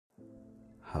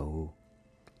Hau,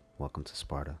 welcome to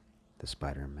Sparta, the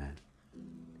Spider-Man.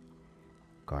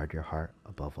 Guard your heart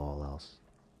above all else,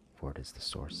 for it is the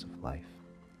source of life.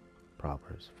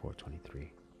 Proverbs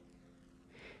 4:23.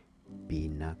 Be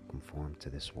not conformed to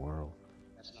this world,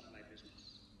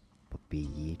 but be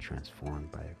ye transformed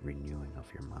by renewing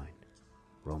of your mind.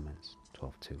 Romans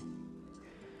 12:2.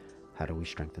 How do we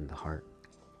strengthen the heart?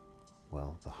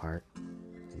 Well, the heart,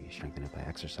 we strengthen it by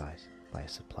exercise, by a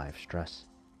supply of stress,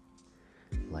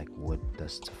 like wood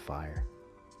does to fire.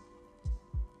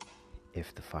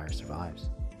 If the fire survives,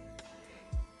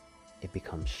 it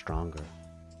becomes stronger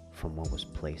from what was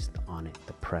placed on it,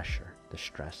 the pressure, the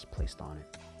stress placed on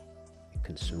it. It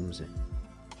consumes it.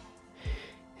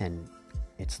 And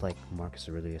it's like Marcus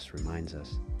Aurelius reminds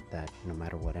us that no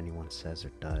matter what anyone says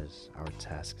or does, our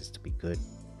task is to be good,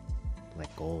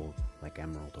 like gold, like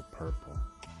emerald or purple,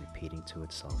 repeating to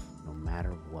itself, no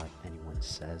matter what anyone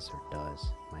says or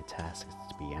does, my task is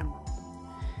to be emerald,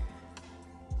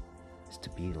 is to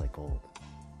be like gold.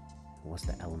 What's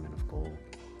the element of gold?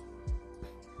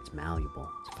 It's malleable,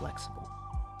 it's flexible.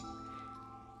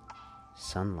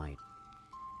 Sunlight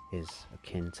is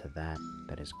akin to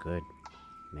that is good.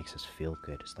 It makes us feel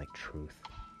good. It's like truth.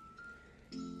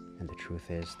 And the truth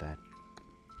is that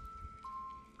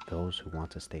those who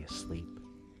want to stay asleep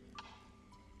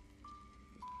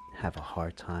have a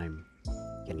hard time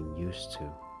getting used to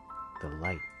the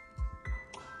light.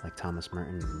 Like Thomas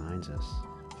Merton reminds us,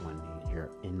 when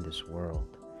you're in this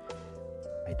world,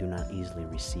 I do not easily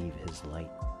receive his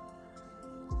light.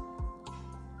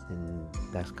 And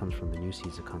that comes from the new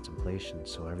seeds of contemplation.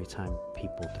 So every time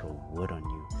people throw wood on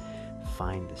you,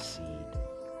 find the seed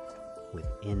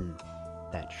within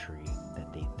that tree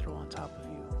that they throw on top of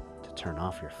you to turn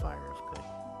off your fire of good.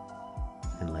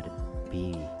 And let it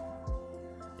be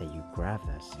that you grab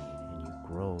that seed and you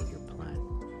grow your plant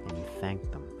and you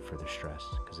thank them for the stress,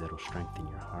 because it'll strengthen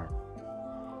your heart.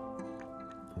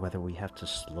 Whether we have to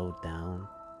slow down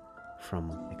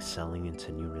from excelling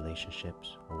into new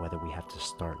relationships, or whether we have to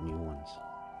start new ones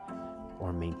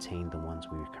or maintain the ones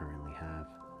we currently have,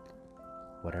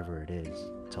 whatever it is,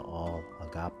 to all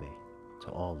agape, to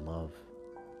all love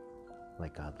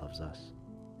like God loves us,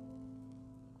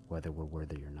 whether we're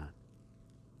worthy or not.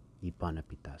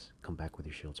 Ipanapitas, come back with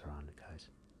your shields around it, guys.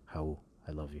 Hau,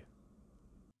 I love you.